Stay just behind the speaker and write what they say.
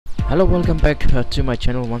Hello, welcome back to my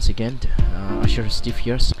channel once again. Asher Steve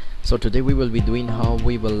here. So today we will be doing how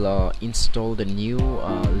we will install the new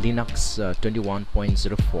Linux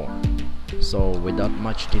 21.04. So without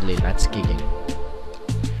much delay, let's kick in.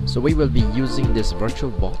 So we will be using this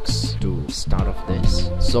VirtualBox to start off this.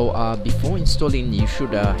 So before installing, you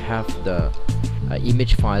should have the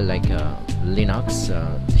image file like Linux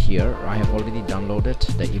here. I have already downloaded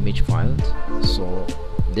the image file. So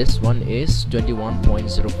this one is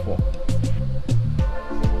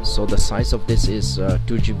 21.04. so the size of this is 2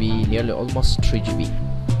 GB, nearly almost 3 GB.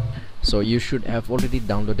 So you should have already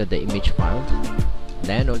downloaded the image file,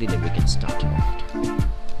 then only then we can start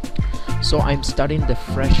off. So I'm starting the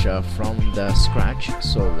fresh from the scratch,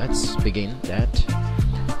 so let's begin that.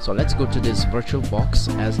 So let's go to this VirtualBox,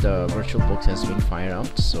 as the VirtualBox has been fired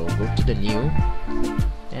up. So go to the new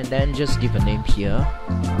and then just give a name here,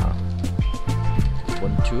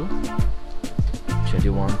 Ubuntu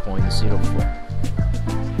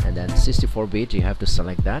 21.04, and then 64-bit. You have to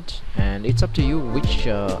select that, and it's up to you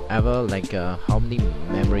whichever how many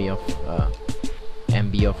memory of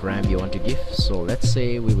MB of RAM you want to give. So let's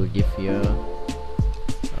say we will give here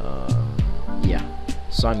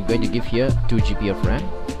so I'm going to give here 2 GB of RAM,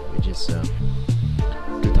 which is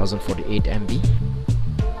 2048 MB,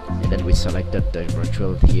 and then we selected the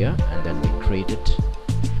virtual here, and then we create it.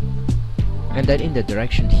 And then in the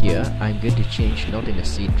direction here, I'm going to change, not in a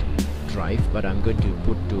C drive, but I'm going to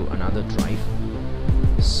put to another drive.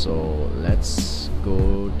 So let's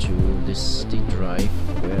go to this D drive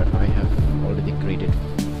where I have already created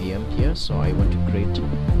VM here. So I want to create,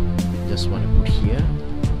 just want to put here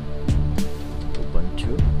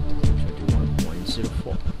Ubuntu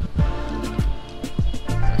 21.04.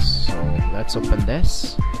 So let's open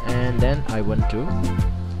this, and then I want to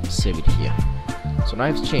save it here. So now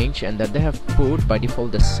I've changed, and that they have put by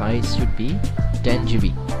default the size should be 10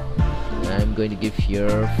 GB. I'm going to give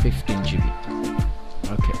here 15 GB.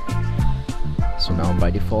 Okay. So now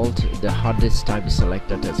by default the hard disk type is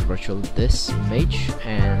selected as virtual disk image,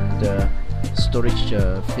 and storage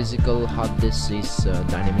physical hard disk is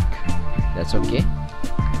dynamic. That's okay.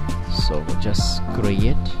 So we'll just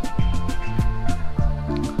create.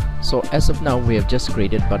 So as of now we have just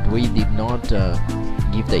created, but we did not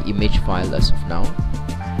give the image file as of now.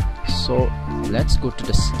 So let's go to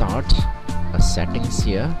the start settings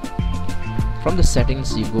here. From the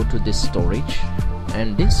settings you go to this storage,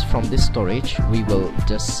 and from this storage we will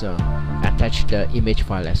just attach the image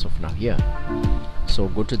file as of now here. So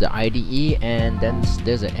go to the IDE, and then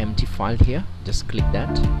there's an empty file here, just click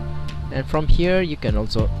that, and from here you can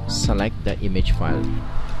also select the image file.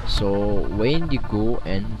 So when you go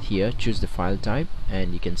and here choose the file type,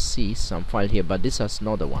 and you can see some file here, but this is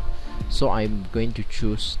not the one. So I'm going to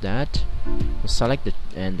choose that, select it,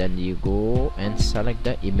 and then you go and select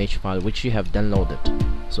the image file which you have downloaded.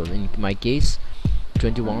 So in my case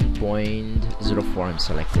 21.04, I'm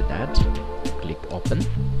selected that, click open,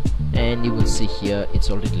 and you will see here it's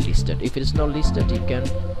already listed. If it is not listed, you can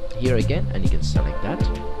here again and you can select that.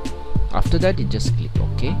 After that you just click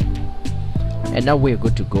OK, and now we're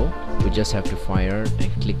good to go. We just have to fire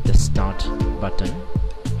and click the start button.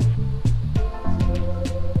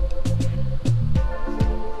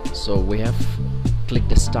 So we have clicked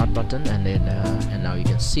the start button, and then and now you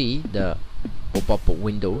can see the pop-up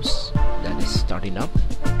windows that is starting up,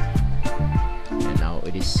 and now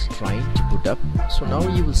it is trying to put up. So now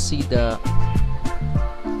you will see the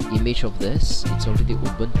image of this. It's already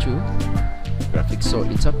Ubuntu graphics, so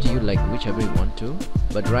it's up to you like whichever you want to,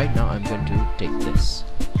 but right now I'm going to take this.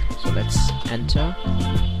 So let's enter,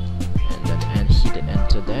 and then hit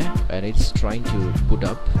enter there, and it's trying to put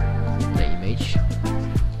up the image.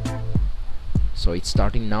 So it's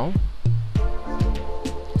starting now,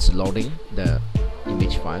 it's loading the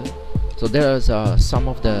image file. So there's some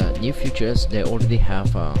of the new features they already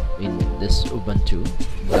have in this Ubuntu.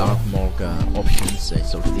 Dark mode options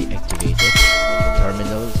is already activated.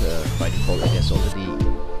 Terminals by default it is already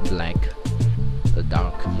black, the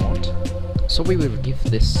dark mode. So we will give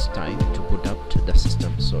this time to boot up to the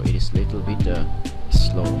system, so it is little bit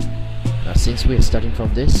slow. Since we are starting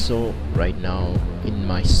from this, so right now in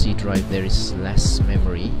my C drive there is less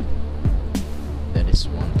memory. That is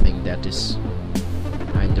one thing that is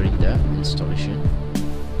hindering the installation.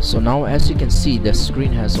 So now as you can see, the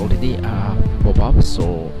screen has already pop up.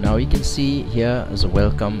 So now you can see here as a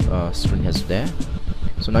welcome screen has there.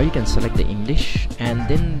 So now you can select the English, and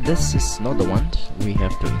then this is not the one we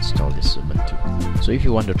have to install this Ubuntu. So if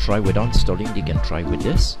you want to try without installing, you can try with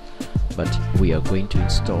this, but we are going to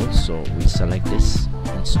install, so we select this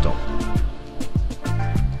install,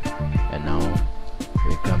 and now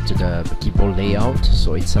we come to the keyboard layout,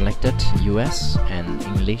 so it's selected US and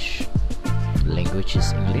English, language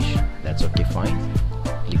is English, that's okay, fine.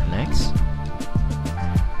 Click next,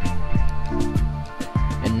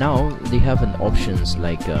 and now they have an options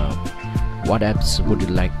like what apps would you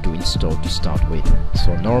like to install to start with.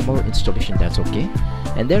 So normal installation, that's okay,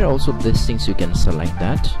 and there are also these things you can select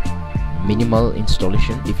that. Minimal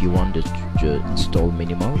installation, if you want to install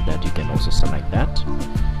minimal, that you can also select that.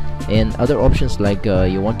 And other options like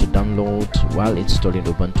you want to download while installing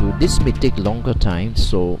Ubuntu, this may take longer time,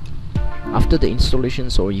 so after the installation,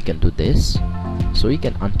 so you can do this, so you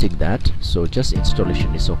can untick that, so just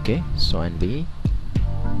installation is okay. So and we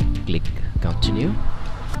click continue.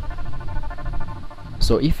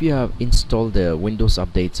 So if you have installed the Windows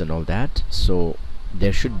updates and all that, so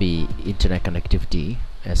there should be internet connectivity,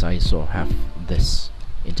 as I also have this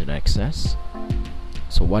internet access.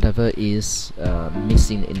 So whatever is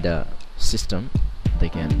missing in the system, they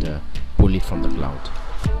can pull it from the cloud.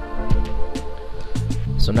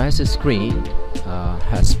 So now the screen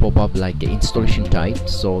has pop up like installation type.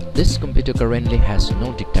 So this computer currently has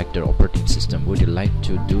no detector operating system. Would you like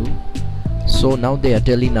to do? So now they are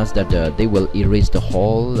telling us that they will erase the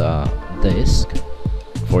whole disk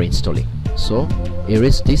for installing. So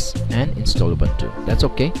erase this and install Ubuntu. That's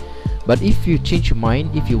okay. But if you change your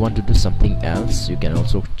mind, if you want to do something else, you can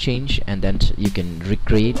also change, and then you can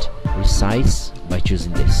recreate, resize by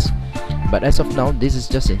choosing this. But as of now, this is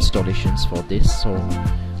just installations for this. So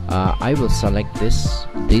I will select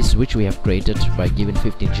this which we have created by giving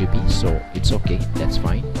 15 GB. So it's okay, that's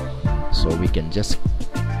fine. So we can just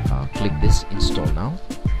click this install now.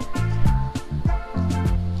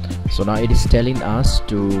 So now it is telling us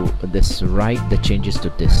to write the changes to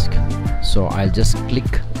disk. So I'll just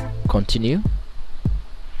click continue.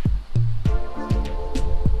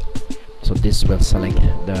 So this will select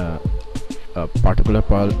the particular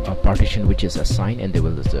partition which is assigned, and they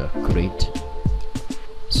will create.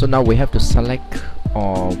 So now we have to select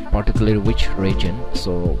particularly which region.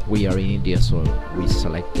 So we are in India, so we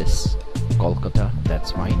select this Kolkata,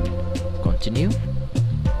 that's fine. Continue.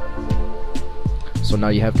 So now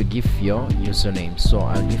you have to give your username. So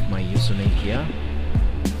I'll give my username here,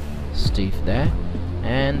 Steve there,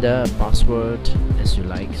 and password as you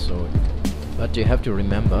like. So but you have to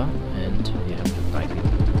remember, and you have to type it.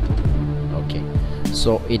 Okay,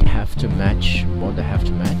 so it have to match, both have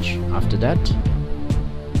to match. After that,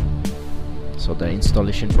 so the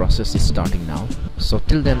installation process is starting now. So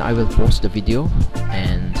till then I will pause the video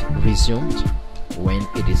and resume when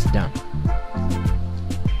it is done.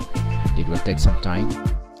 It will take some time.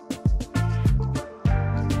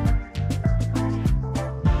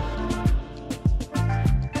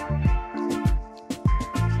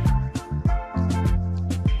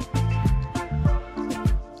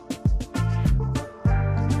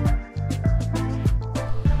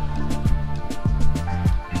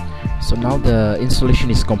 So now the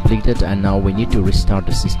installation is completed, and now we need to restart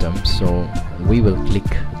the system. So we will click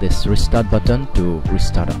this restart button to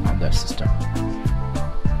restart on the system.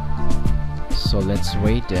 So let's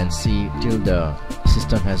wait and see till the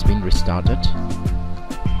system has been restarted.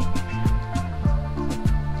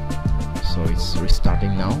 So it's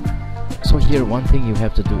restarting now. So here one thing you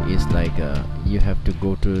have to do is like you have to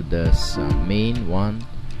go to this main one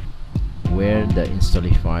where the install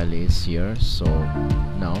file is here. So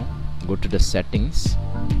now go to the settings,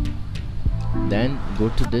 then go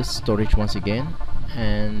to this storage once again,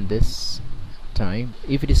 and this time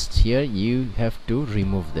if it is here, you have to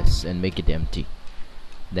remove this and make it empty,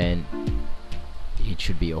 then it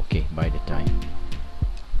should be okay by the time.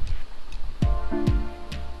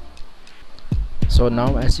 So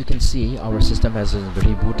now as you can see, our system has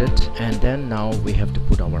rebooted, and then now we have to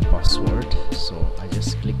put our password. So I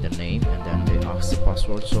just click the name, and then they ask the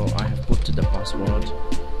password. So I have put the password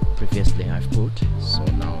previously I've put. So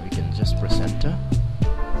now we can just press enter,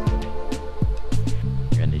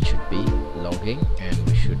 and it should be logging, and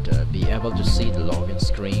we should be able to see the login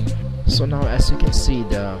screen. So now as you can see,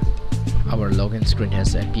 our login screen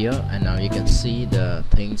has appeared, and now you can see the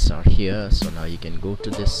things are here. So now you can go to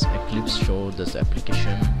this Eclipse, show this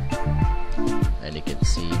application, and you can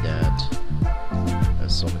see that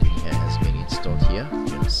so many has been installed here.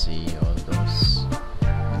 You can see all those,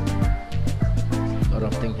 a lot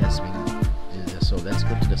of things has been. So let's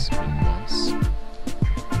go to the screen once,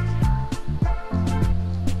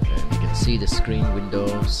 and you can see the screen,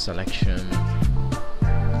 windows, selection,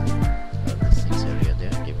 this things area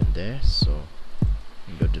there given there. So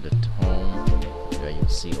you go to the home, where you'll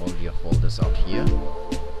see all your folders out here.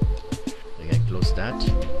 You can close that,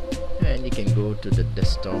 and you can go to the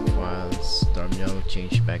desktop files, terminal,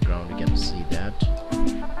 change background. You can see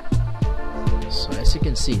that. So as you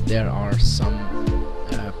can see, there are some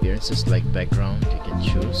appearances like background you can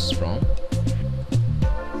choose from.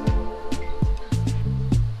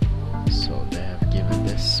 So they have given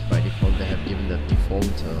this by default, they have given the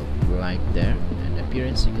default light there, and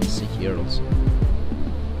appearance you can see here also.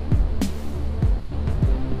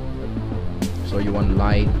 So you want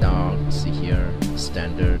light, dark, see here,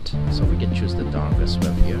 standard, so we can choose the dark as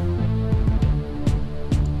well here.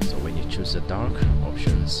 So when you choose the dark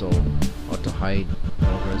option, so auto hide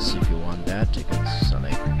progress, if you want that you can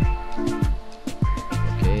select.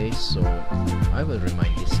 Okay, so I will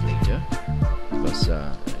remind this later, because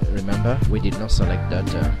remember we did not select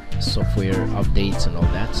that software updates and all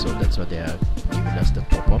that, so that's why they are giving us the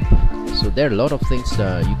pop-up. So there are a lot of things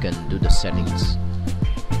you can do the settings.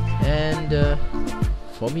 And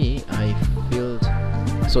for me, I feel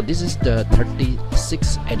so this is the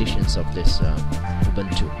 36 editions of this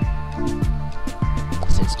Ubuntu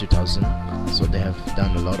since 2000. So they have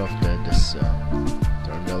done a lot of this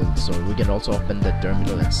terminal. So we can also open the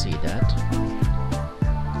terminal and see that.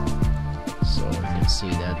 So you can see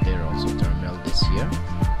that there are also terminal this year,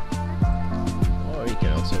 or you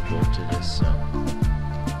can also go to this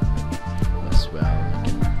as well.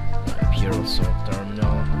 You can type here also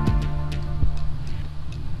terminal.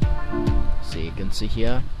 So you can see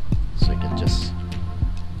here, so you can just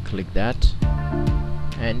click that,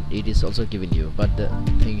 and it is also giving you, but the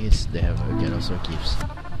thing is they have, you can also give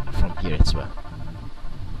from here as well.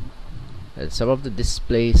 And some of the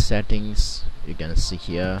display settings you can see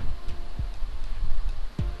here,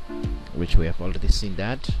 which we have already seen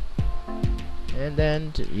that. And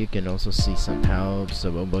then you can also see some helps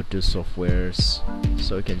of Ubuntu softwares,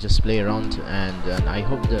 so you can just play around. And I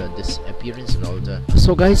hope this appearance and all the.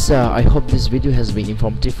 So guys, I hope this video has been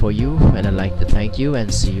informative for you, and I'd like to thank you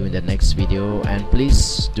and see you in the next video. And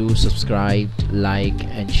please do subscribe, like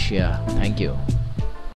and share. Thank you.